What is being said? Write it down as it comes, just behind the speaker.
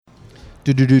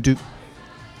Do. We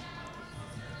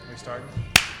starting?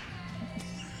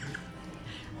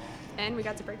 And we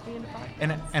got to break me into five.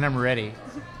 And I'm ready.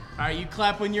 All right, you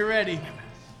clap when you're ready.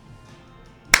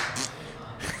 This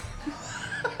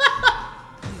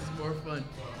is more fun.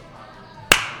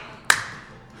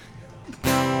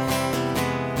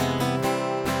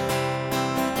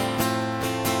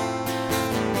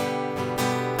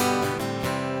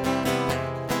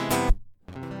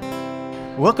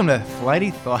 Welcome to Flighty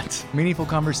Thoughts, meaningful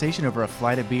conversation over a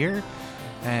flight of beer.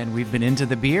 And we've been into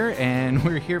the beer, and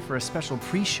we're here for a special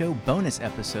pre-show bonus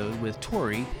episode with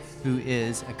Tori, who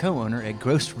is a co-owner at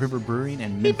Ghost River Brewing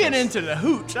in Memphis. You've been into the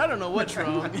hooch. I don't know what's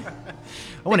wrong.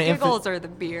 The giggles are the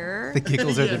beer. The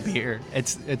giggles are the Yes. beer.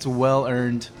 It's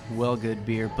well-earned, well-good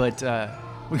beer, but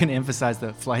we're going to emphasize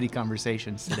the flighty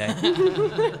conversations today.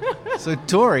 So,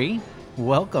 Tori,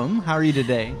 welcome. How are you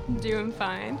today? Doing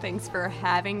fine. Thanks for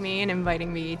having me and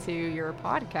inviting me to your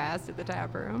podcast at the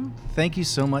Tap Room. Thank you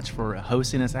so much for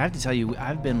hosting us. I have to tell you,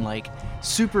 I've been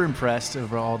super impressed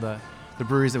over all the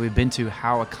breweries that we've been to,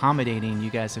 how accommodating you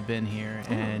guys have been here,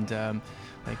 and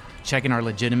checking our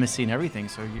legitimacy and everything.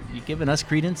 So you're giving us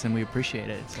credence, and we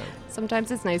appreciate it. So Sometimes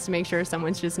it's nice to make sure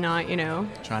someone's just not,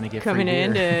 trying to get coming free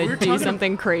in beer. to We're do talking-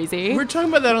 something crazy. We're talking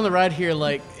about that on the ride here.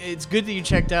 Like, it's good that you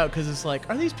checked out because it's like,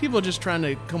 are these people just trying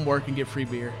to come work and get free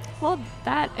beer? Well,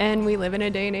 that, and we live in a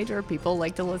day and age where people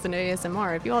like to listen to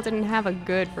ASMR. If you all didn't have a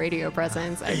good radio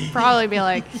presence, I'd probably be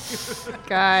like,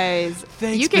 guys,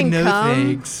 Thanks, you can but no come,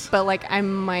 thanks. but I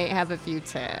might have a few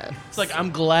tips. It's like,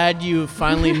 I'm glad you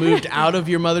finally moved out of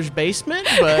your mother's basement,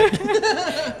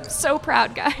 but So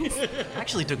proud, guys. I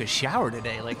actually took a shower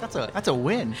today. That's a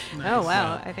win. Oh,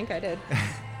 wow. I think I did.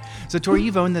 So, Tori,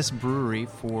 you've owned this brewery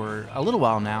for a little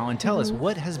while now, and tell us,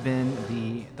 what has been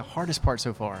the hardest part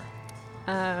so far?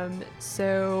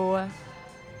 So I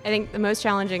think the most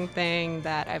challenging thing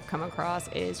that I've come across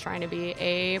is trying to be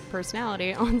a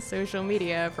personality on social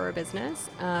media for a business.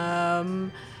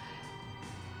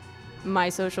 My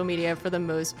social media, for the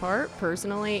most part,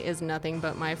 personally, is nothing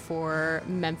but my 4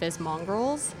 Memphis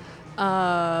mongrels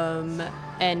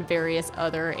and various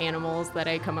other animals that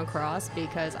I come across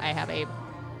because I have a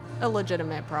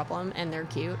legitimate problem and they're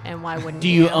cute. And why wouldn't do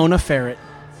you own a ferret?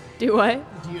 Do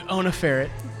what? Do you own a ferret?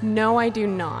 No, I do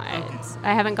not.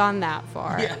 I haven't gone that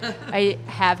far. I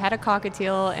have had a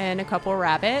cockatiel and a couple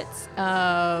rabbits.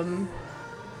 Right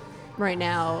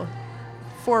now,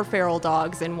 4 feral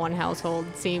dogs in one household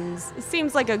seems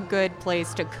like a good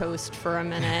place to coast for a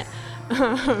minute.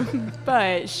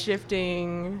 But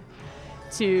shifting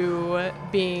to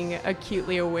being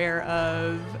acutely aware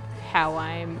of how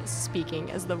I'm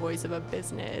speaking as the voice of a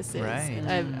business is Right.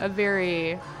 a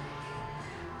very,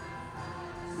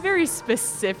 very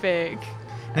specific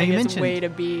Now, you I guess, mentioned- way to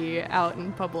be out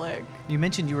in public. You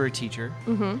mentioned you were a teacher,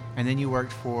 and then you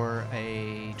worked for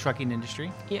a trucking industry,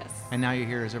 Yes. and now you're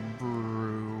here as a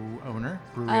brewery owner.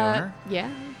 Yeah.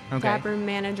 Okay. Taproom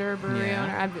manager, brewery Yeah.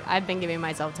 owner. I've been giving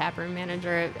myself taproom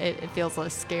manager. It feels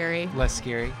less scary. Less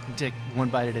scary. Take one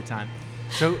bite at a time.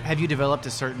 So, have you developed a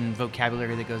certain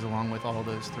vocabulary that goes along with all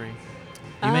those 3?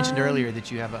 You mentioned earlier that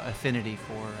you have an affinity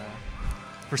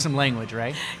for some language,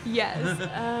 right? Yes.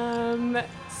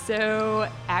 So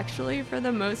actually, for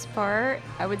the most part,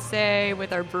 I would say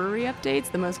with our brewery updates,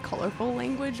 the most colorful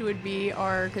language would be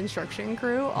our construction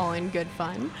crew, all in good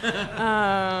fun.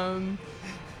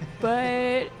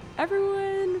 But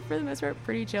everyone, for the most part,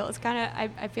 pretty chill. It's kind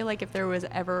of, I feel like if there was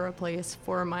ever a place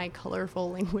for my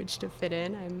colorful language to fit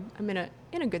in, I'm in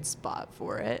a good spot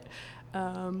for it.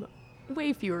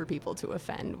 Way fewer people to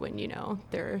offend when,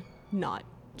 they're not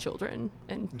children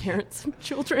and parents of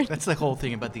children. That's the whole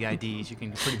thing about the IDs. You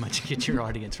can pretty much get your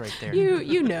audience right there.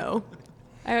 You know.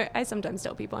 I sometimes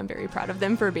tell people I'm very proud of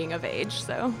them for being of age,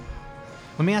 so.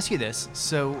 Let me ask you this.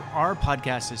 So our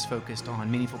podcast is focused on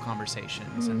meaningful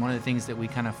conversations, and one of the things that we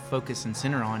kind of focus and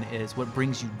center on is what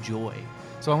brings you joy.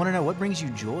 So I want to know, what brings you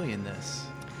joy in this?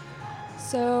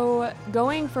 So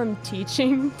going from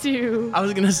teaching to I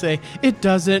was going to say, it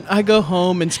doesn't. I go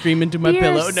home and scream into my beer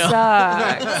pillow. No.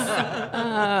 sucks.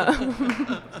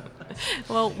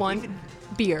 Well,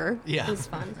 beer Yeah. is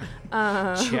fun.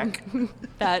 Check.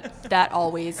 That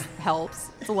always helps.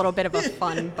 It's a little bit of a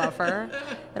fun buffer.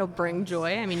 It'll bring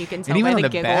joy. I mean, you can tell even by on the a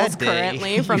giggles bad day.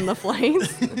 currently from the flames.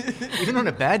 Even on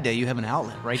a bad day, you have an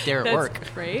outlet right there at That's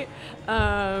work. great.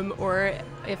 Or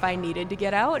if I needed to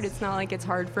get out, it's not like it's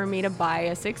hard for me to buy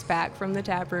a 6-pack from the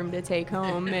tap room to take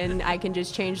home, and I can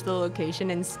just change the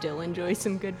location and still enjoy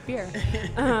some good beer.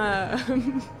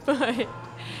 But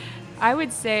I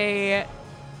would say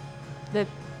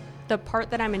the part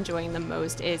that I'm enjoying the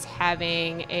most is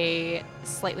having a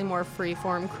slightly more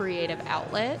free-form creative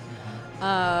outlet.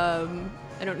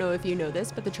 I don't know if you know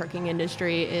this, but the trucking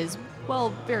industry is, well,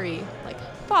 very like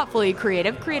thoughtfully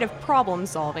creative problem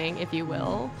solving, if you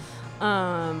will.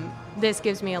 This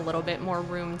gives me a little bit more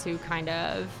room to kind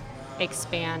of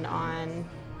expand on,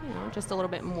 just a little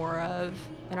bit more of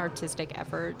an artistic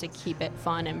effort to keep it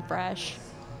fun and fresh.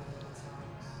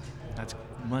 That's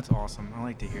awesome. I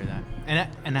like to hear that.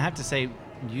 And I have to say,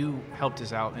 you helped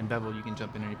us out, and Bevel, you can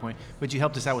jump in at any point, but you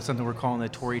helped us out with something we're calling the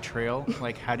Tory Trail.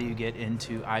 Like, how do you get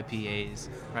into IPAs?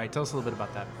 Right? Tell us a little bit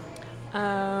about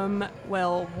that.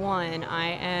 Well, one, I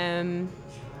am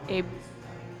a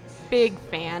big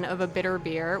fan of a bitter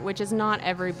beer, which is not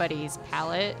everybody's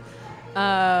palate.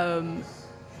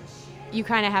 You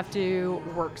kind of have to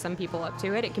work some people up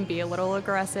to it. It can be a little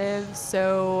aggressive.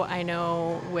 So I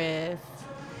know with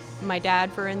my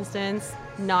dad, for instance,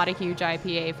 not a huge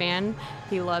IPA fan.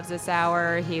 He loves a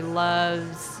sour. He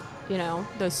loves,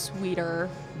 the sweeter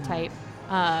type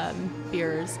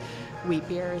beers, wheat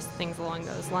beers, things along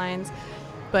those lines.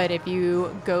 But if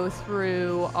you go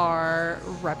through our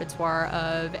repertoire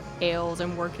of ales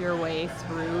and work your way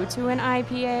through to an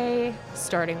IPA,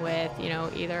 starting with,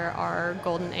 either our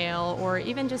golden ale or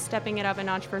even just stepping it up a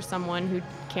notch for someone who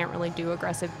can't really do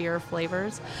aggressive beer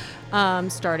flavors,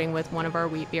 starting with one of our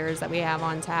wheat beers that we have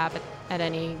on tap at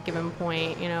any given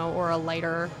point, or a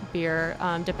lighter beer,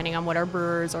 depending on what our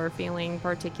brewers are feeling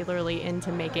particularly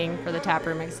into making for the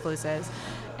taproom exclusives.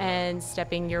 And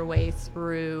stepping your way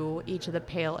through each of the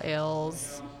pale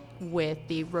ales with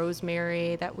the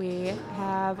rosemary that we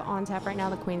have on tap right now,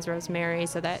 the Queen's Rosemary,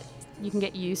 so that you can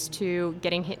get used to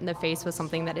getting hit in the face with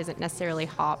something that isn't necessarily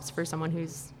hops for someone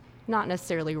who's not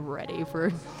necessarily ready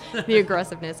for the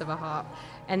aggressiveness of a hop.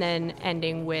 And then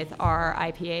ending with our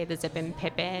IPA, the Zippin'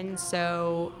 Pippin.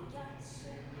 So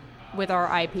with our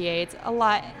IPA, it's a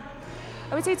lot...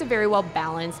 I would say it's a very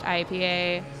well-balanced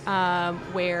IPA,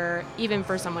 where even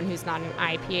for someone who's not an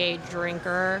IPA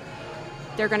drinker,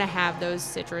 they're going to have those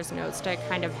citrus notes to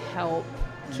kind of help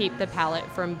keep the palate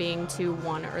from being too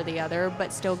one or the other,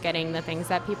 but still getting the things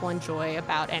that people enjoy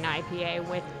about an IPA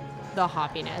with the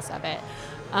hoppiness of it.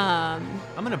 I'm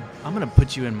gonna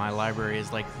put you in my library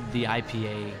as like the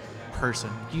IPA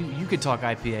person. You could talk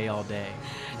IPA all day.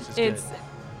 It's good.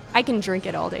 I can drink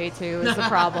it all day, too, is the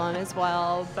problem as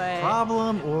well. But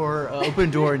problem or open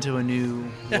door into a new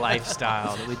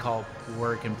lifestyle that we call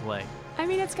work and play? I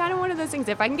mean, it's kind of one of those things.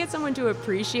 If I can get someone to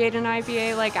appreciate an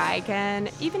IPA like I can,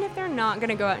 even if they're not going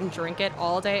to go out and drink it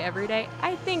all day, every day,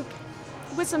 I think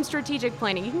with some strategic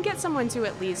planning, you can get someone to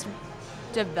at least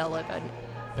develop an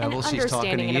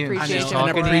understanding and appreciation.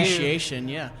 An appreciation,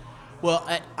 yeah. Well,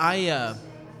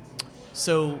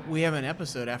 so we have an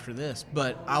episode after this,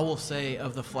 but I will say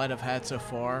of the flight I've had so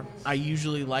far, I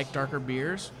usually like darker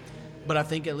beers, but I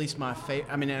think at least my favorite,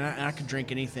 and I could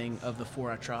drink anything of the four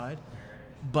I tried,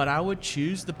 but I would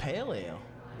choose the pale ale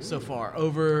so far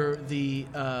over the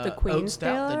Queen's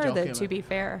Stout Pale or the To Be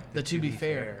Fair? The To Be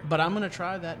Fair. But I'm going to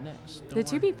try that next. The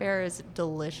To Be Fair is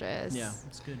delicious. Yeah,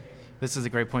 it's good. This is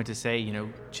a great point to say,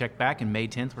 check back in May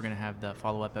 10th. We're going to have the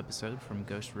follow-up episode from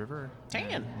Ghost River.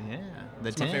 10. Yeah.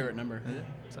 That's my favorite number. Yeah.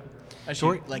 So, I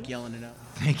should like yelling it out.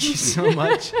 Thank you so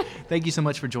much. Thank you so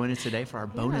much for joining us today for our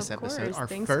bonus episode. Our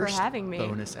Thanks first for having me.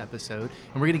 bonus episode.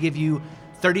 And we're going to give you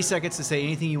 30 seconds to say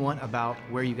anything you want about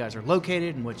where you guys are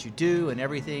located and what you do and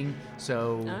everything.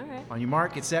 So on your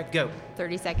mark, get set, go.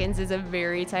 30 seconds is a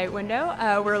very tight window.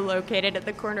 We're located at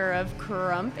the corner of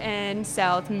Crump and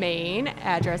South Main.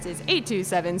 Address is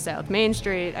 827 South Main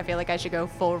Street. I feel like I should go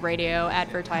full radio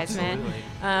advertisement.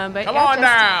 But Come on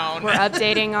down. We're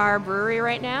updating our brewery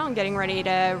right now and getting ready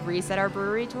to reset our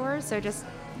brewery tours. So just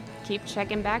keep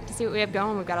checking back to see what we have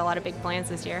going. We've got a lot of big plans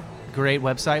this year. Great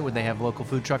website where they have local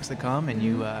food trucks that come and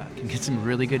you can get some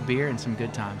really good beer and some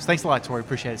good times. Thanks a lot, Tori.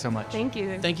 Appreciate it so much. Thank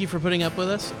you. Thank you for putting up with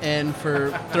us and for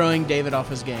throwing David off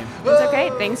his game. It's okay.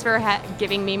 Thanks for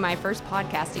giving me my first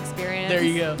podcast experience. There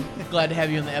you go. Glad to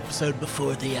have you on the episode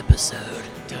before the episode.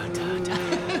 Dun, dun,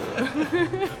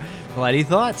 dun. Well, any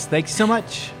thoughts? Thanks so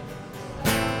much.